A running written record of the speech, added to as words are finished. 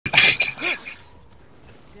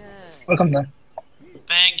Welcome then.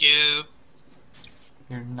 Thank you.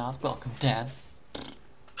 You're not welcome, Dad.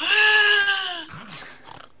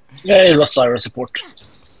 Yay, lost Slayer support.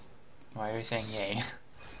 Why are you saying yay?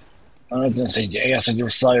 I didn't say yay, I said you were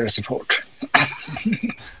Slayer support.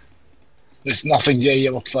 There's nothing yay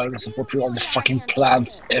about Slayer support with all the fucking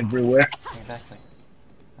plants everywhere. Exactly.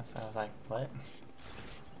 That's why I was like, what?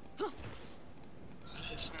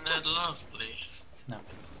 Isn't that lovely? No.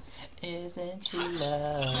 Isn't she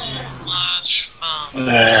lovely? Much fun.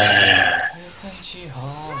 Isn't she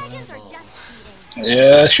horrible?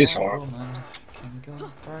 Yeah, she's That horrible. woman can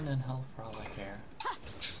go burn in hell for all I care.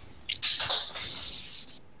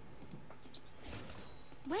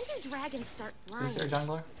 When do dragons start flying? Who's their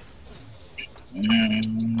jungler?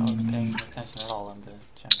 I wasn't paying Mm, attention at all in the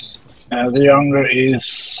champion selection. the younger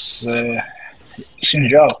is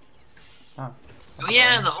Xinjiao. Oh, Oh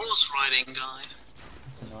yeah, the horse riding guy.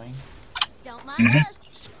 that's annoying. Don't mind us.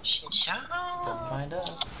 Don't mind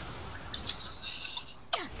us.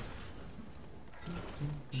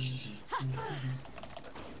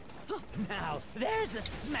 Now, there's a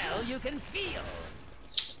smell you can feel.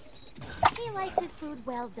 He likes his food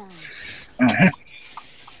well done.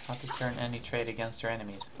 How to turn any trait against your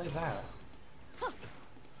enemies. Play Zyra.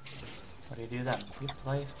 What do you do then? You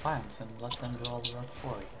place plants and let them do all the work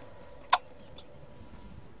for you.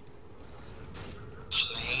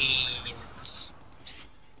 Planes.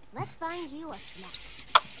 Let's find you a snack.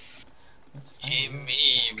 Let's find you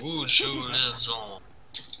a Gimme Wushu lives on.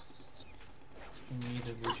 You need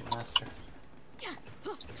a Voodoo Master.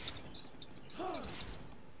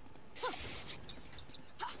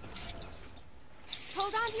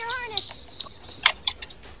 Hold on to your harness.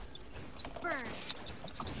 Burn.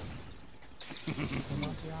 Hold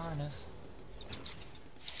on to your harness.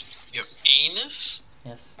 Your anus?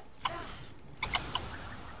 Yes.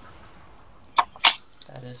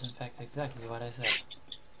 That is in fact exactly what I said.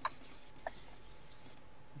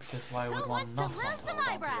 Because why would one not want to hold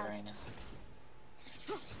on to their anus?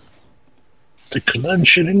 The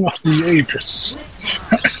clenching of the ages.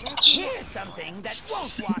 Here's something that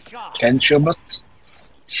won't wash off. Can't you, but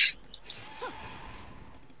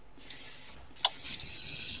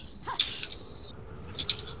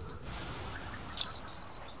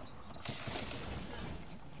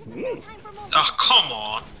This is no time for more. Oh, come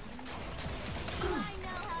on. I know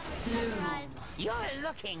how to exercise. You're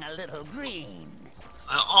looking a little green.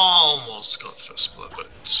 I almost got first blood, but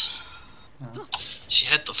she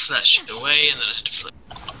had to flash away and then I had to flash.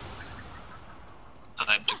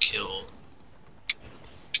 Time to kill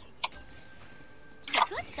I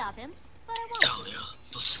could stop him, but I won't. Dahlia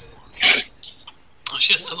before. Oh,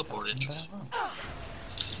 she has teleported. Interesting.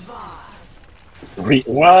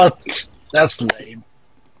 what? That's lame.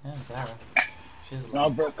 Yeah, Zyra. She's No,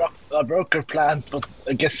 I broke her plant, but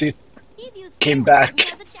I guess it He views came Widdle back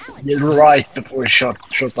as a challenge. right before he shot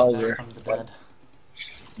back over. from the dead.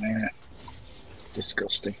 Yeah.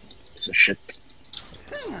 Disgusting. It's a shit.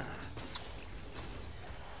 They're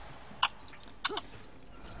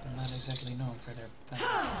not exactly known for their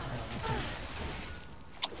plants.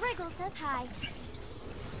 Wriggle says hi.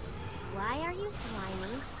 Why are you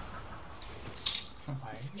slimy? Why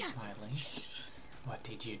are you smiling? What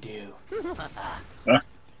did you do? Why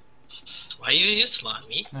are you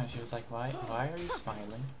slimy? No, she was like, why are you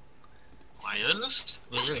smiling? Why are you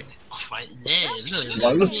slimy?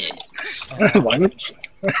 Why not?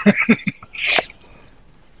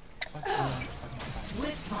 Fuck you,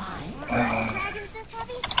 fucking plants. Are dragons this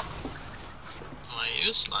heavy? Why are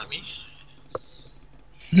you slimy?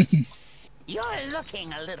 You're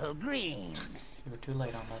looking a little green. You were too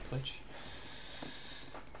late on that Twitch.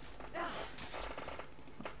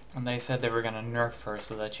 And they said they were gonna nerf her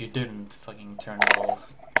so that you didn't fucking turn the whole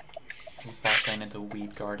bot lane into a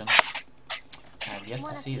weed garden. I've yet to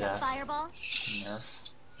Wanna see a that. fireball? Nerf.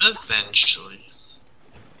 Eventually.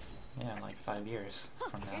 Yeah, in like 5 years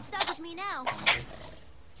from now. You're stuck with me now.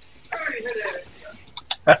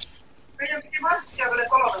 Meidän piti Mattia vielä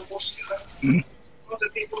 3 pussilla.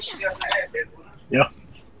 Otettiin pussi sieltä eteen. Joo.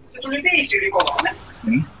 Se tuli 5 yli 3.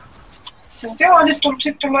 Mm. Joo, nyt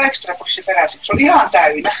sit tullut ekstra pussi peräisin. Se oli ihan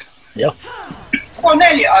täynnä. Joo. Kun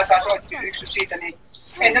 4 aikaa soitti yksi siitä, niin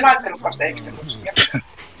ei ne laittanutkaan sitä ekstra pussia.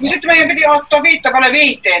 Niin sitten meidän piti ottaa 5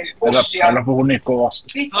 pussia. Älä puhu niin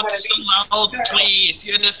kovasti. Not so loud, please.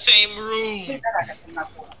 You're in the same room.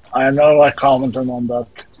 I know I commented on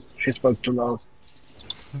that. She spoke too loud.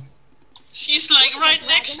 She's like right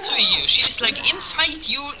next to you. She's like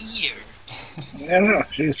inside your ear. Yeah, no,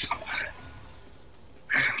 she's...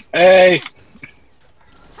 Hey!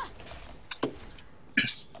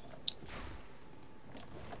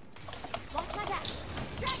 Watch my back.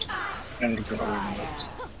 Dragon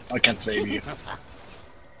I can't save you.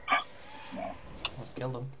 No. Let's kill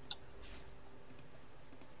them.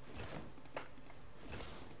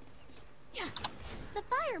 The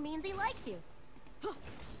fire means he likes you.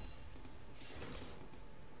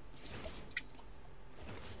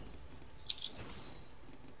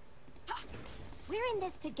 We're in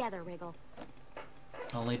this together, Wriggle.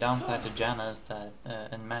 Only downside to Janna is that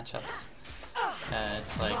in matchups,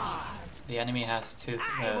 it's like the enemy has two.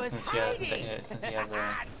 Since he has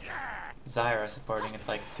a Zyra supporting, it's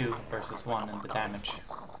like 2 versus 1 in the damage.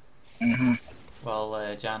 While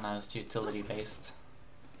Janna is utility based.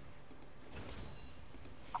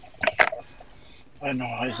 I know,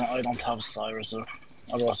 I don't have Zyra, so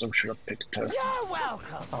otherwise I should have picked her. You're welcome.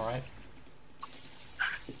 That's alright.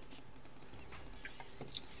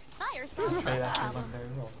 Fire solves Trade the actually went problem. very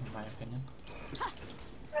well, in my opinion.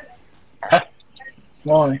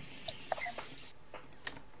 Why?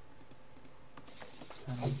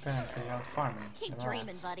 And apparently out farming. Keep the dreaming,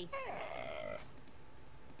 rats. buddy.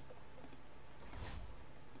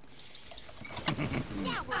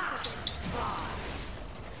 Now we're cooking.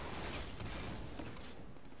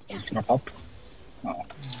 It's not up. No.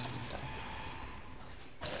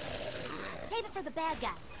 Save it for the bad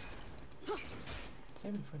guys.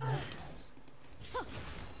 Save it for the bad guys.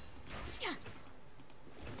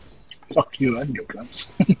 Fuck you and your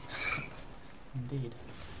plans. Indeed.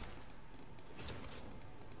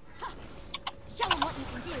 Show them what you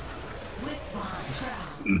can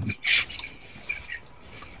do.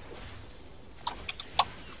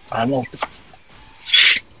 I'm out.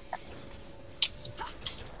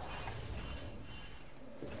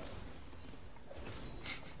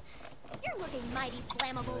 You're looking mighty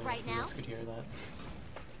flammable right now. Let's could hear that.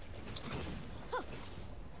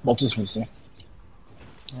 What is missing?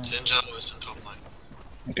 Yeah. Zinjalo is in top line.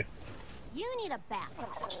 Okay. You need a bath.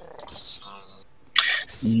 So,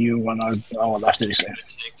 You wanna... Oh, that's the same.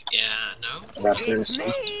 yeah, no. That's the It's same.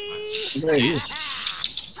 me. There he is.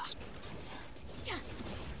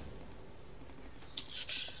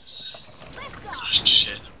 Lift Oh, off.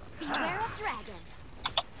 shit. Beware of dragon.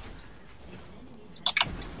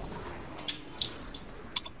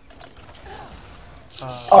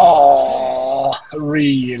 Oh,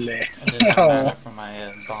 really? I didn't have mana for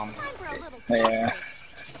my bomb. Time for a little Yeah. sleep.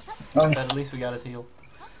 But at least we got his heal.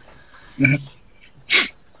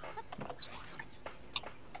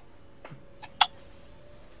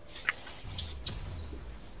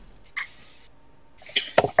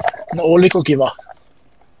 No, oliko kiva.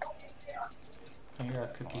 I hear a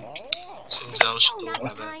cookie. Zinjalo should Oh, not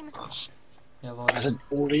have time. it off. Yeah, well, I said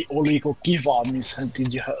oliko kiva means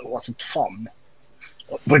did you was it fun?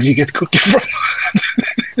 Where did you get cookie from?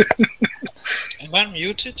 Am I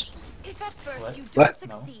muted? If at first What? you What? don't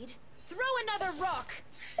No. succeed, throw another rock.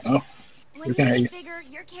 Oh, When You you can hear get you. bigger,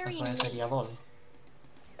 you're that's carrying why I said me. jawohl.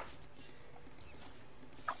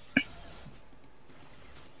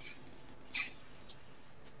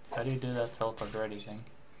 How do you do that teleport ready thing?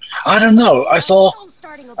 I don't know. I saw Soul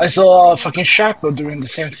starting will I be saw useful. fucking Shaco doing the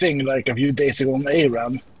same thing like a few days ago on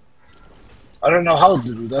ARAM. I don't know how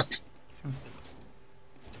to do that.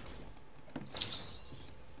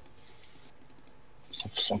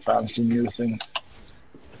 Some fancy new thing.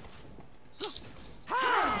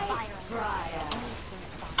 Fire.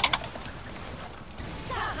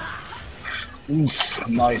 Oof,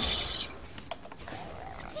 nice. Did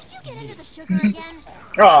you get into the sugar again?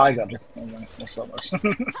 Oh, I got it. Oh, no, that's not much.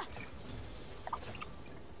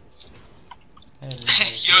 Hey, this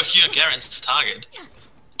is- You're Garen's target.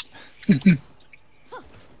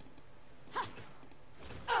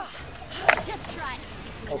 Just try it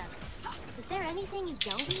between us. Is there anything you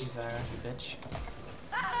don't eat? These are you bitch.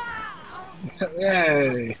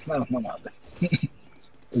 Yay! No, no.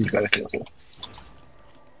 You gotta kill him.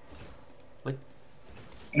 What?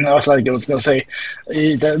 No, it's like I was gonna say,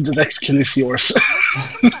 the next kill is yours.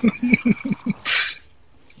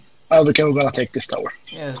 Oh, okay, we're gonna take this tower.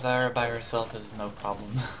 Yeah, Zyra by herself is no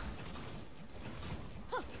problem.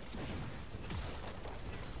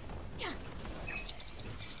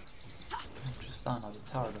 Tristana, the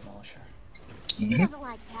tower demolisher. He doesn't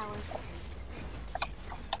like towers.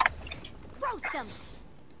 Roast him.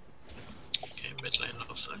 Okay, mid lane,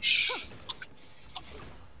 no flash.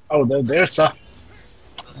 Oh, there's a...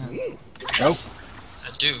 Oh,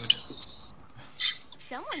 A dude.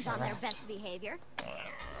 Someone's on their best behavior.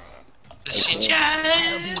 The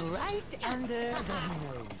Zinjalo! Right under the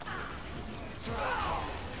nose.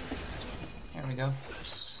 Here we go.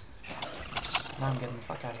 Now I'm getting the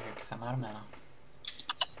fuck out of here because I'm out of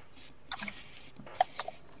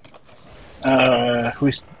mana.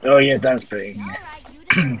 who's... Oh yeah, Dan's playing. All right, you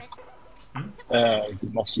deserve it.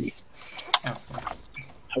 Did not see Oh, yeah.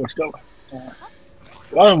 how it's going.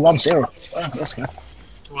 Well, 1-0. That's good.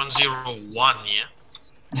 1-0-1,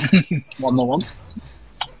 yeah. 1-1.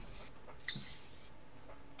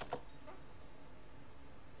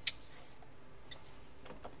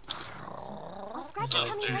 I'll scratch your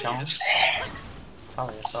tummy. Two challenge.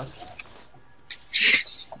 Probably sucks.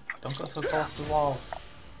 Don't go so close to the wall.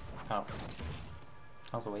 Oh.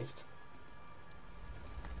 That was a waste.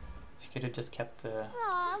 She could have just kept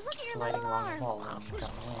Aw, look at your sliding little along the arms. wall and got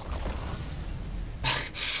away.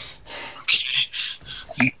 Okay.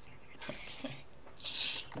 Okay.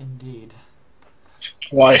 Indeed.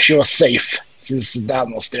 Why, she was safe since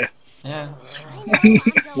Dan was there. Yeah. I know, I'm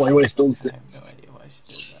Why going. waste ult? I have no idea why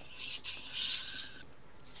she did that.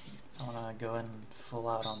 I wanna go in full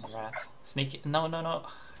out on the rat. Sneaky. No, no, no.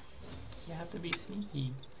 You have to be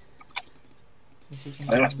sneaky. Since you can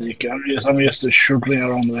I do don't this. think I'm just struggling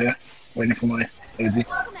around there, waiting for my AD. Smoke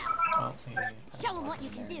 'em out. Oh, yeah, Show 'em what you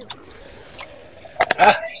can do.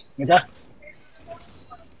 Ah, vänta.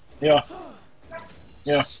 Ja.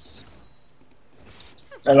 Ja.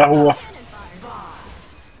 Eller hon. Cannon fire.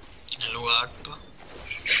 Hello, Arpa.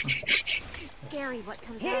 It's scary what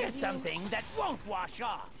comes out Here's of you. something that won't wash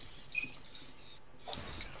off.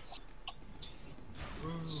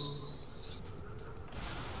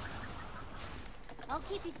 I'll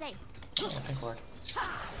keep you safe. Yeah, I think we're.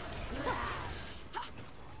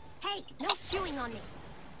 Hey, no chewing on me.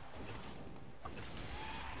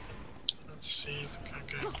 Let's see if we can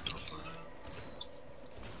get top of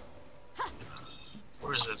that.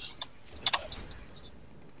 Where is it?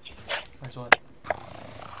 Where's what?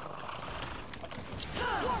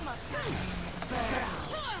 Warm up time.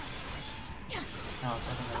 No,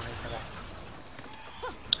 so I think I'll wait for that.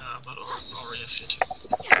 But already see it.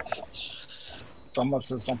 Someone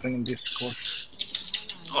said something in Discord.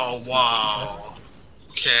 Oh, wow.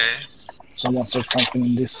 Okay. Someone said something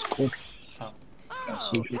in Discord. Oh.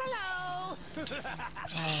 Let's see if it- Hello.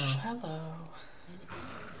 Oh, hello.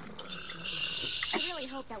 I really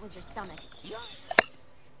hope that was your stomach.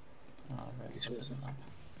 Oh, right. This isn't up.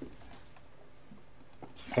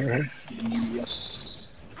 Her. Yes.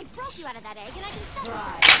 I broke you out of that egg and I can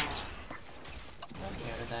stuff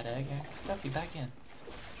Get out of that egg. I can stuff you back in.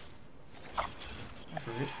 That's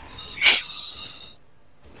rude.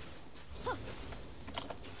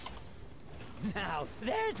 Now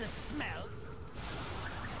there's a smell.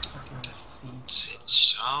 Okay, see.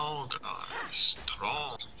 Xinjiao guys,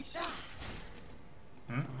 strong.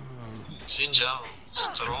 Hmm? Xinjiao,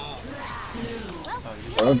 strong. Oh,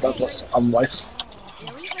 you Well, that was unwise. it.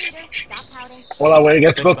 Delete later. Stop pouting. Well, I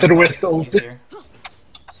get to go to the west ulti. easier.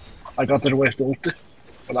 I got to the west ulti.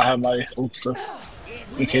 But I have my ult stuff.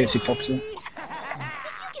 In case he pops in. Did you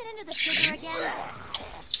get into the sugar again?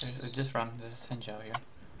 Just run. There's Sinjao here.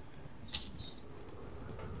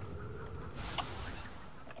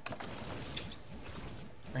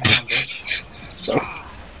 Bring it on, bitch. So.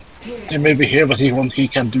 He may be here, but he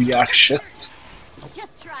can do jack shit.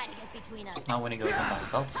 Just try to get between us. Not when he goes in by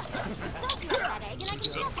himself. I broke you out of that egg and I can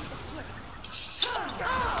stuff you.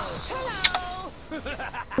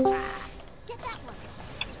 Get that one.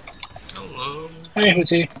 Hello. Hey,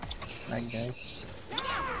 Hozzie. Hi guys. Now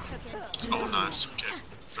we're cooking. Oh, nice.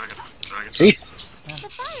 Okay. Dragon. See? The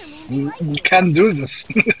fire means he likes We it. can do this.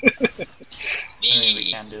 I really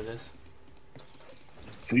can do this.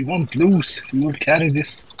 We won't lose. We will carry this.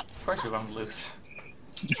 Of course we won't lose.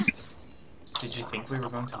 Did you think we were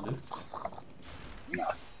going to lose? No.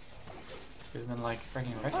 We've been like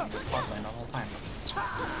freaking wrecking this bot lane the whole time.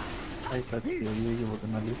 I thought you were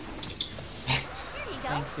gonna lose. Here you go.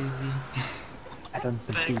 Thanks, Izzy. I don't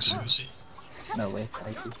believe Thanks, you. Susie. No way,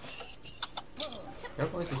 I do. Your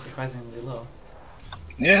voice is surprisingly low.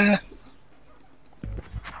 Yeah.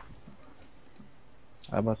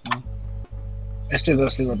 How about now? It's still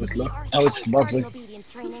a bit low. Our Now it's starting buzzing.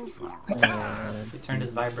 obedience training. He turned his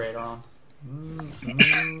vibrator on.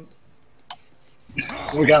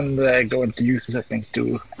 We can go into user settings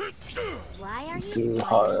to Why are you to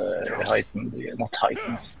smiling? heighten the not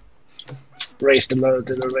heighten. Raise the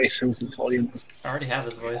raise Hozie's volume. I already have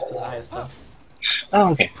his voice to the highest though.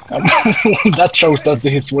 Oh, okay. That shows that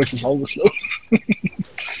his voice is always low. Yeah,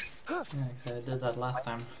 'cause I did that last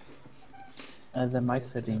time. The mic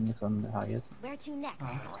setting is on the highest. Where to next?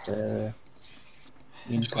 The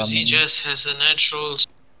Because he incoming. just has a natural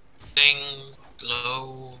thing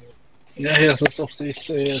low. Yeah, he has a soft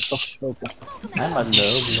spoken. I'm a low.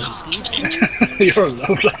 You're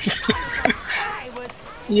low. I was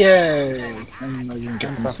Yay! I'm not even I'm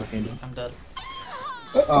getting this. suffocating. I'm dead.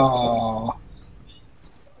 Oh,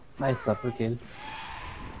 Nice upper kill.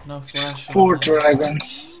 No flash. Poor on the dragon.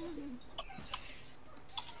 Twitch.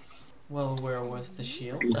 Well, where was the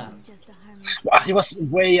shield then? Just a harmless. Ah, he was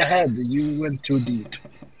way ahead. You went too deep.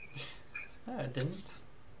 No, I didn't. Yes,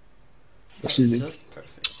 That's you did. just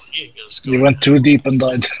perfect. He goes go. You went too deep and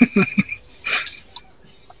died.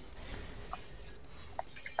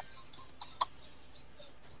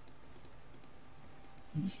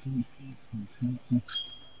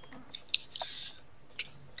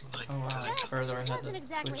 Like, Oh wow, like further ahead wasn't of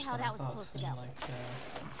exactly Twitch how than I that was thought, supposed to in, go. like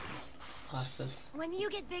last hits. When you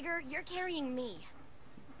get bigger, you're carrying me.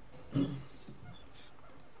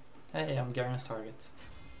 Hey, I'm Garen's target.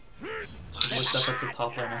 He nice. looked up at the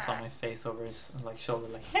top lane and saw my face over his like shoulder,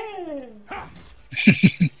 like hey. All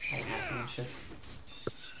happy and shit.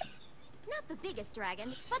 Not the biggest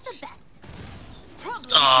dragon, but the best.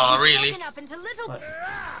 Probably Aw, really? broken up into little. What?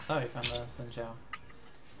 Oh, you found the Sinjao.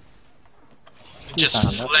 He just Ah,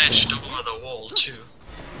 that's flashed cool. over the wall too. Did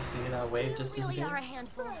you see that wave just You really disappear? are a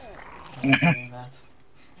handful. I'm doing that.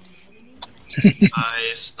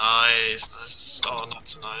 Nice, nice, nice. Oh, not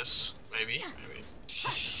so nice. Maybe, maybe.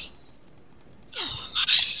 Oh,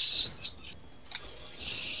 nice. Nice,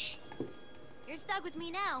 nice. You're stuck with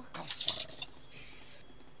me now.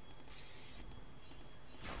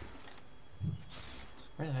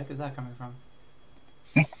 Where the heck is that coming from?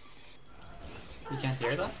 You can't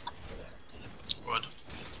hear that? What?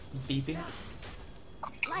 Beeping?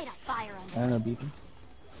 Light a fire I under. don't know, beeping.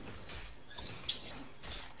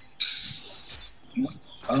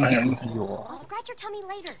 It's your. I'll scratch your tummy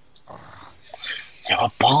later.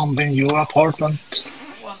 You're bombing your apartment.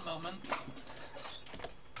 One moment.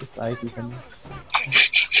 It's icy and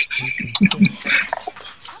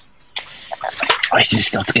I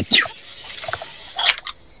just not get you.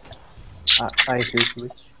 icy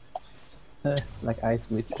switch. Like ice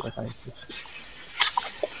witch, but ice witch.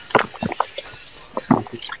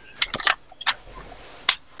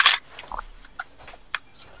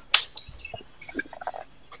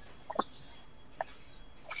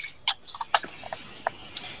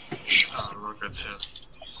 Oh, look at him.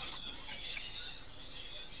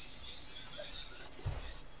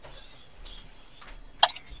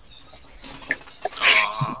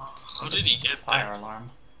 Oh, how did he get Fire there? alarm.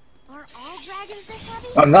 Are all dragons this heavy?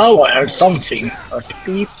 Oh, now I heard something. Like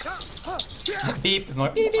beep. Beep is more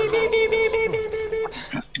beep beep beep beep beep beep beep beep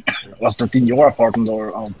beep. Was that in your apartment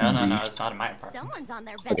or? Oh, No, no, no, it's not in my apartment. Someone's on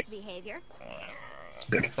their best behavior.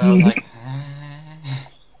 That's why I was like,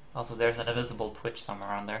 Also, there's an invisible Twitch somewhere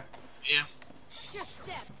on there. Yeah. Just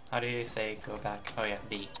step. How do you say go back? Oh yeah,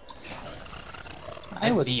 B. I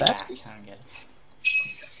It's was B back. back. I don't get it.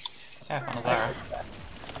 Yeah, found a Zara.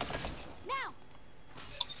 Now.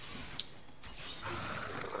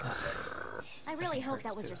 Yes. I really hope that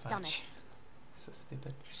Hurts was too your stomach. much. So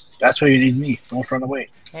stupid. that's where you need me. Don't run away.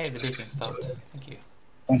 Hey, the beeping stopped. Thank you.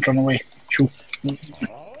 Don't run away. Shoot.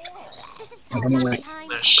 This is so I don't know not where- the time.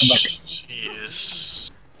 There back. she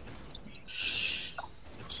is.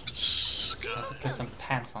 Let's go. I have to put some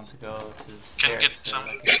pants on to go to the Can stairs get so some-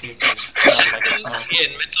 I can see if it smells like smoke.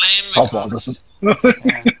 In mid lane, Top wall doesn't.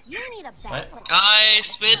 Yeah. You need a What? back.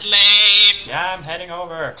 Guys, mid lane! Yeah, I'm heading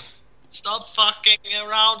over. Stop fucking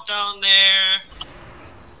around down there!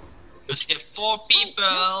 Just get 4 Hey, no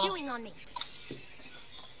people! chewing on me.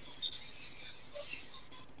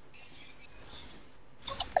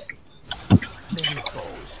 Many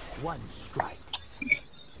foes, one strike.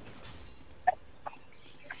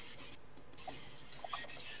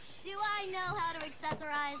 Do I know how to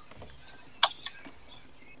accessorize?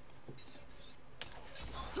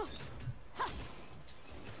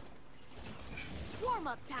 Warm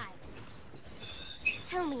up time.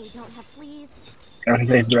 Tell me you don't have fleas. Everything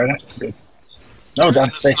plays dragon. Good. No, Dragon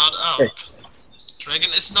don't is stay. not up. Stay. Dragon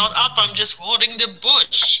is not up, I'm just warding the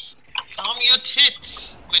bush! Calm your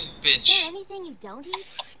tits, wind Is there bitch. anything you don't eat?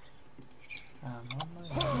 On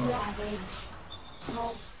my way.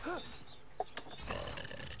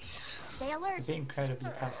 Stay alert. Be incredibly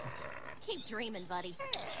passive. Keep dreaming, buddy.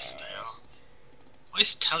 Stay on. Why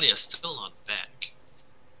is Talia still not back?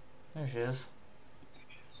 There she is.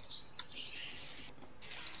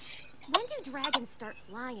 When do dragons start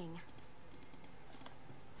flying?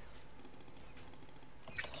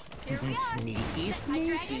 Here we are. Sneaky, Hi,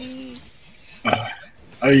 dragon.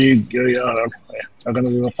 Are you I'm gonna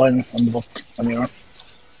do a final on the bot when you're on.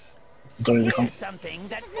 Don't really come. Here's something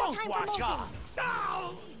that This is no won't time for wash molting. off.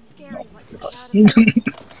 Oh! It's scary what comes out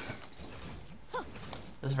of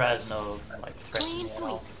This rat is no like threat to Clean me at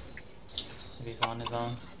all. sweep. If he's on his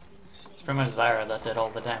own. It's pretty much Zyra that did all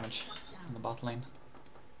the damage in the bot lane.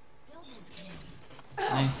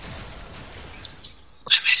 Nice.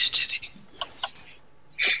 I'm meditating.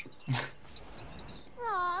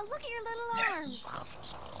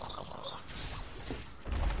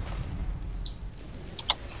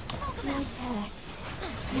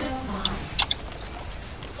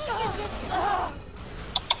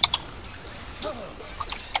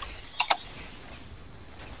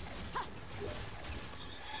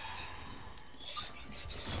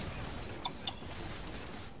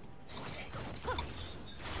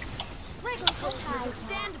 Wriggle says hi.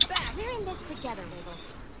 Stand back. We're in this together, Wiggle.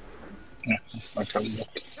 Yeah, I tell you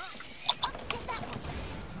that. Get that one.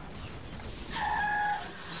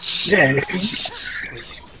 Yeah.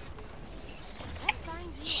 Let's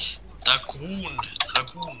find you.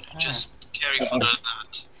 Dragoon. Just carry for the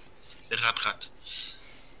rat. The rat.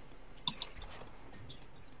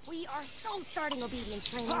 We are so starting obedience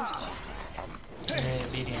training.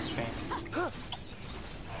 Obedience training.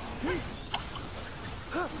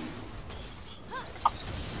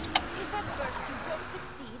 If at first you don't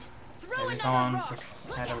succeed, throw Maybe another someone rock.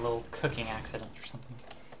 had a little cooking accident or something.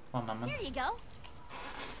 1 moment. Here you go.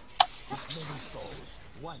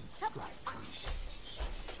 One strike.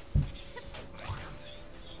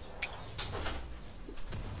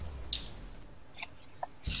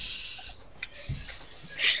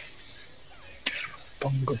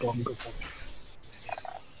 Bongo, bongo, bongo.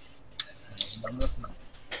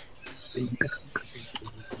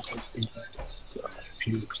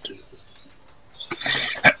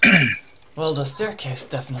 Well, the staircase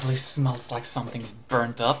definitely smells like something's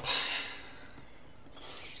burnt up.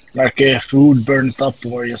 Like food burnt up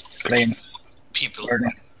or just plain People.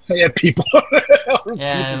 burning. Yeah, people.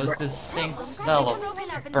 Yeah, it was the distinct smell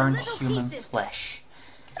of burnt human flesh.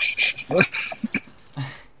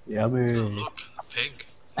 Yummy. Look, a pig.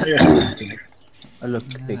 Yeah. I look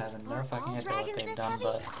I big. have no fucking idea what they've done,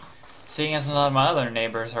 but seeing as a lot of my other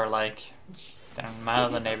neighbors are like, then my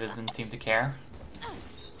other neighbors didn't seem to care.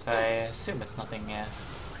 So I assume it's nothing That's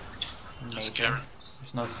major. Karen.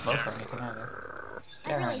 There's no smoke or anything either.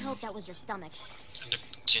 I really hope that was your stomach. And the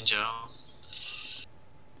ginger.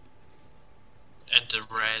 And the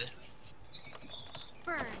red.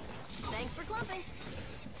 Burn. Thanks for clumping.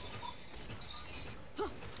 Do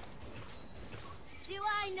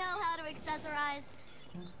I know how to accessorize?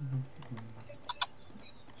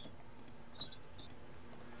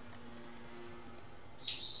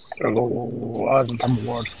 Oh, I don't have a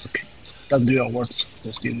word. Okay. Then do your words.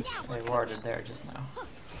 Just do it. They warded there just now.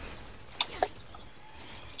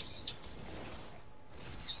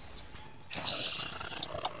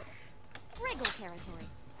 Wriggle territory.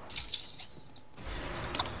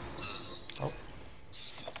 Oh,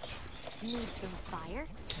 Need some fire?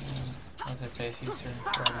 was it base user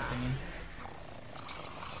or anything?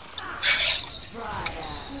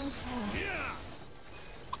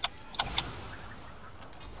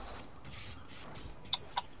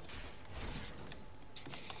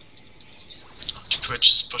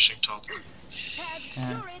 Twitch is pushing top. Yeah.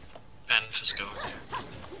 You're it. Pen is going.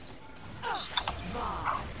 I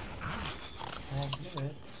do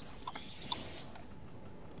it.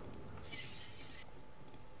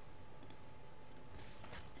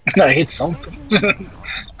 I hit something.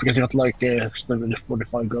 Because I got like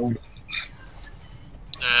 45 gold.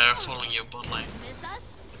 They're following you bot lane. Miss us?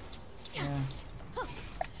 Yeah.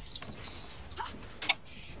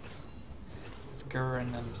 It's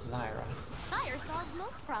Gurren and Zyra. Fire solves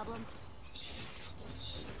most problems.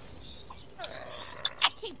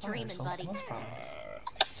 Keep Fire dreaming, solves buddy. most problems.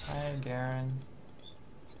 Hi, Garen.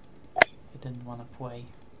 You didn't want to play.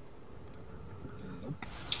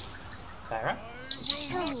 Zyra?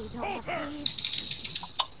 Tell me, don't please.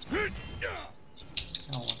 No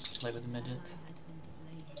one wants to play with a midget.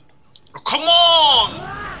 Oh, come on!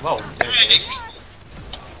 Whoa, there it is.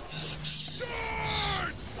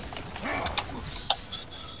 Thanks.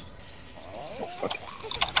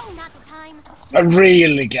 This is so not the time.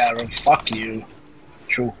 Really, Garen? Fuck you.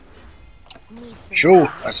 True. Need some True,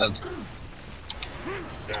 I said.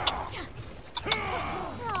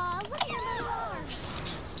 Aw, look at your little arm.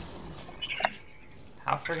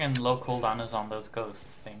 How friggin' low cooldown is on those ghost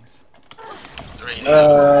things?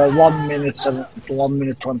 1 minute 1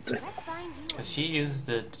 minute 20. Let's find you. Because she used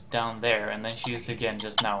it down there, and then she used it again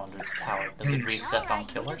just now under the tower. Does it reset on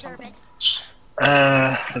kill or Deserve something?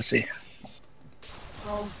 it. Let's see.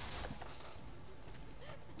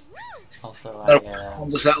 Also, No,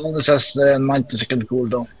 only says 90-second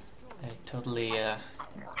cooldown. I totally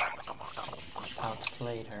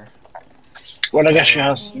outplayed her. Well, I guess she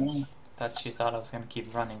has. Thought she thought I was gonna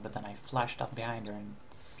keep running, but then I flashed up behind her and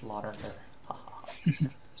slaughtered her. Haha.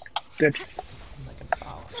 Good. Like a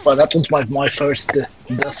boss. Well, that was my first death,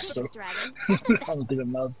 so Biggest dragon. I'm not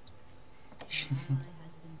even mad.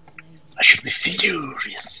 I should be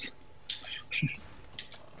furious.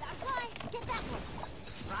 That's why. Get that one.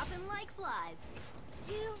 Dropping like flies.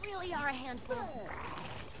 You really are a handful.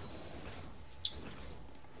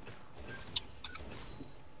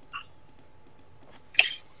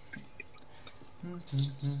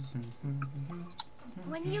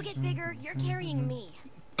 When you get bigger, you're carrying me.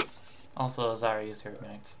 Also, Zara used her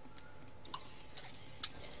ignite.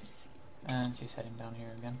 And she's heading down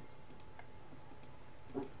here again.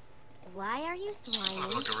 Why are you Oh,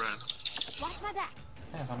 slimy? look around. Watch my back.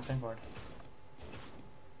 Yeah, I found a pinboard.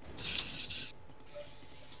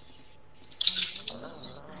 I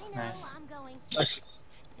know, Nice. I'm going. Nice.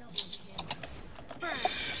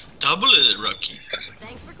 Double it, Rocky.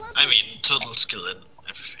 Thanks for closing. I mean, total skill and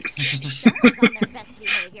everything. Someone's on their best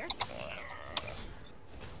behavior.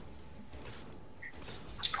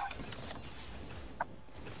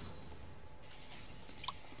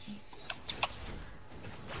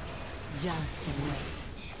 Just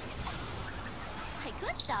wait. I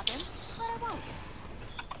could stop him, but I won't.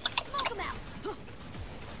 Smoke him out.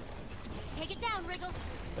 Take it down, Wriggle.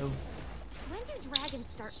 Oh, When do dragons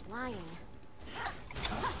start flying?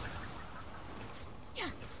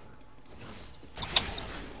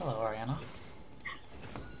 hello, Ariana.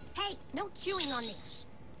 Hey, no chewing on me.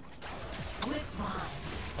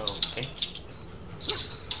 Okay.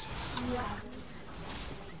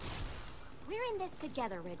 We're in this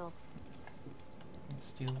together, Wriggle.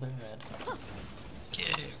 Steal the red.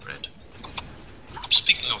 Yeah, red.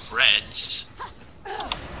 Speaking of reds,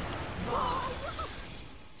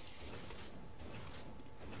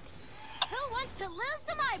 Who wants to lose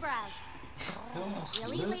some eyebrows? Who wants to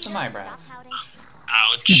Really, lose some leader? eyebrows? Stop pouting.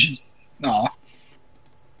 ouch. No.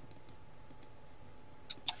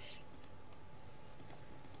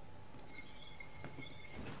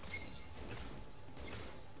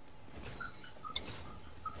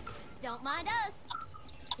 Don't mind us.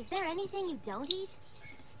 Is there anything you don't eat?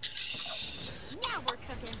 Now we're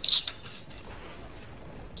cooking.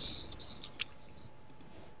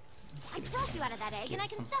 Let's I see. broke you out of that egg, Give and I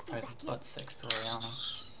some can stuff you surprise back in. butt sex to Ariana.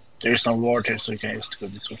 There's some ward here, so you can just go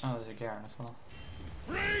this way. Oh, there's a Garen as well.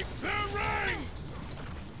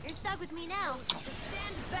 You're stuck with me now. Just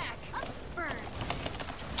stand back. Up, burn.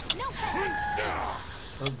 No burn.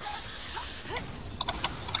 Oh,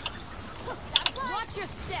 Watch your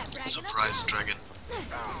step, dragon. Surprise dragon.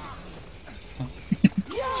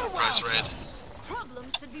 Surprise red.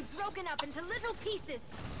 Problems should be broken up into little pieces.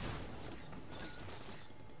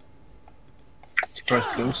 Surprise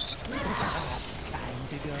ghost.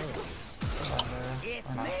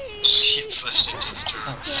 It's me. Shit, flashed into the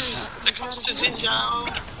turret. There comes the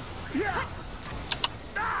Xinjiao.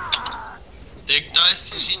 There dies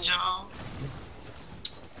the Xinjiao.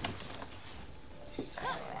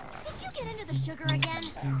 Did you get into the sugar again?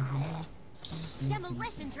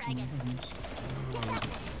 Demolition dragon. Get that one.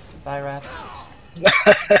 bye, rats.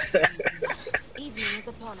 Evening is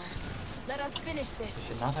upon us. Let us finish He this.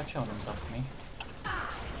 should not have shown himself to me.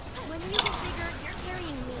 When you get bigger, you're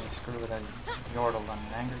carrying me. So screw with a Yordle and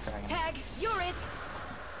an angry dragon. Tag, you're it.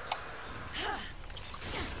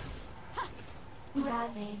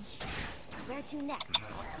 Ravage. Where to next?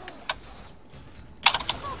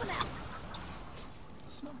 Smoke him out.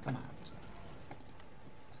 Smoke him out.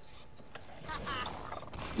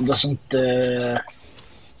 Doesn't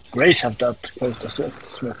Grace have that quote as well?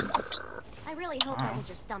 Smoking out. I really hope that was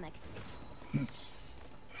your stomach. I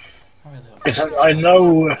really hope. Because I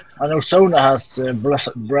know Sona has breath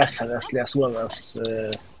actually as well as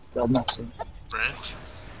well, not Breath.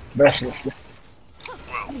 breathlessly. Well,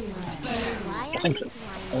 Why are think you so.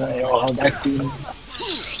 slimy? You have that being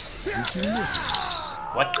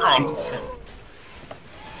What? Oh.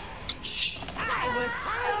 I was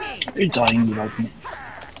hiding. you're dying without me.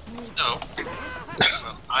 no.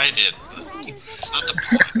 Well, I did. But it's not the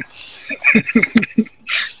point.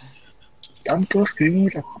 Don't go screaming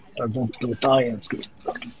with that. Or don't go die and scream.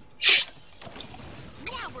 Now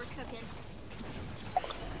we're cooking.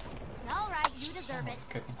 All right, you deserve it.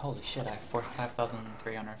 Cooking. Holy shit! I have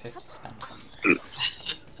 45,350 to spend.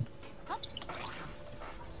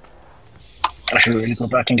 I should really go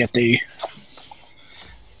back and get the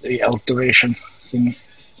alteration thing.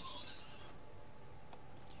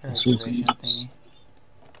 Your Sweet. activation thingy.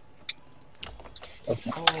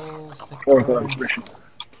 Okay. Oh, sick. Oracle burn. alteration.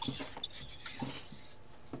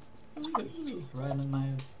 Right in my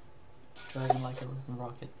dragon like a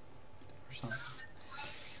rocket or something.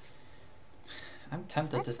 I'm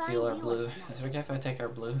tempted Let's to steal our find you a blue. sniper. Is it okay if I take our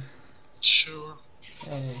blue? Sure.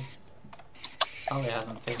 Yay. Sally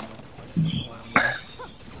hasn't taken it in a while now.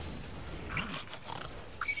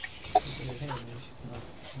 Hey, maybe she's not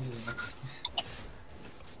using it.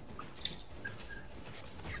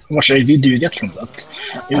 How much AD do you get from that?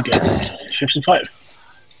 You get 55.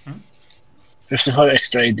 Hmm? 55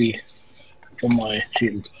 extra AD from my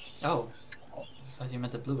shield. Oh, so thought you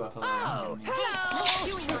meant the blue buffalo. Oh, I Hey, no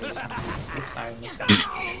chewing on you. oops, I missed that.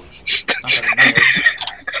 It's not that annoying.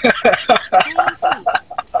 Clean and sweet.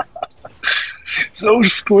 So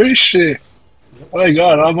squishy. Oh my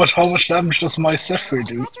god, how much damage does my Zephyr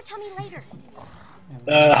do? Scratch your tummy later.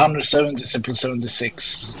 170 simple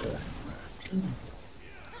 76.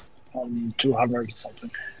 On 200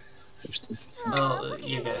 something. 50. Well,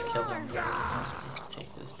 you guys killed him. I'll just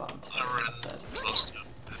take this bottom tower instead. Close to it.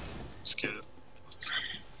 It's good.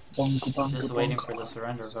 Bonk, bonk, Just bonk. waiting for the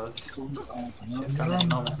surrender votes. Should come any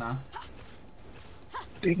moment now.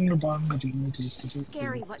 Ding bong, ding, ding, ding,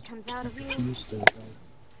 Scary what comes out of you. ding.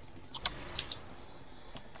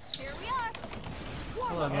 Here we are.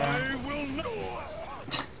 Hello again.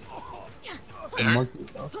 There.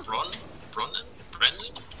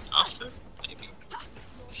 Brennan? After? Maybe?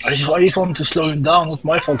 I just wanted to slow him down. Not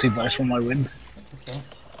my fault he dies from my wind. It's okay.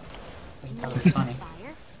 I just thought it was funny.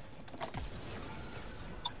 Fire.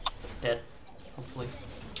 Dead. Hopefully.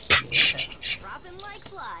 Yeah. Dropping like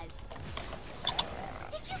flies.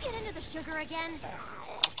 Did you get into the sugar again?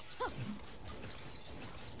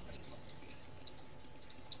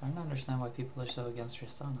 I don't understand why people are so against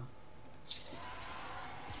Tristana.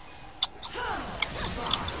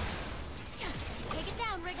 Take it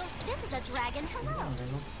down, Wriggle. This is a dragon. Hello.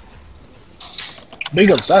 Wiggles. Big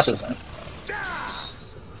old faster time.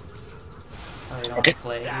 Oh, you don't Okay.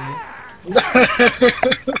 play.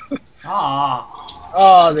 Ah!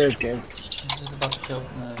 Oh, there's game. I was just about to kill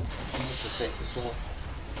the face as well.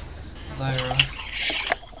 Zyra.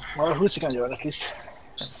 Well, who's gonna do it at least?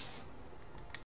 Yes.